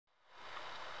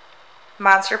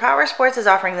Monster Powersports is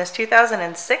offering this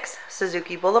 2006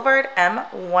 Suzuki Boulevard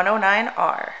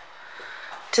M109R.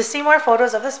 To see more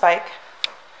photos of this bike,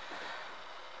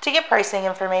 to get pricing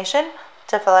information,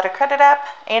 to fill out a credit app,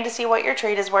 and to see what your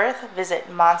trade is worth, visit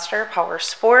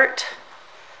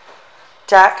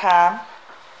monsterpowersport.com.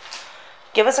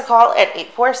 Give us a call at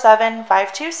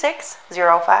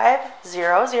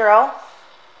 847-526-0500.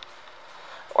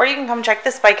 Or you can come check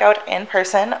this bike out in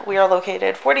person. We are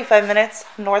located 45 minutes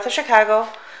north of Chicago,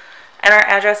 and our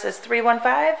address is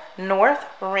 315 North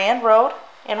Rand Road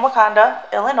in Wauconda,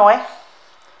 Illinois.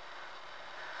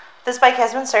 This bike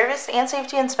has been serviced and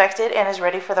safety inspected and is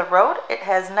ready for the road. It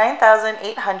has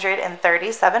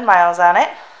 9,837 miles on it.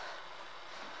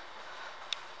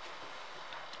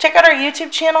 Check out our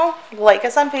YouTube channel, like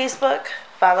us on Facebook,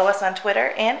 follow us on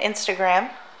Twitter and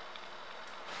Instagram.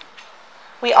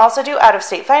 We also do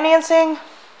out-of-state financing,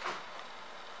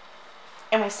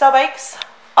 and we sell bikes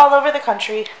all over the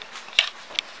country.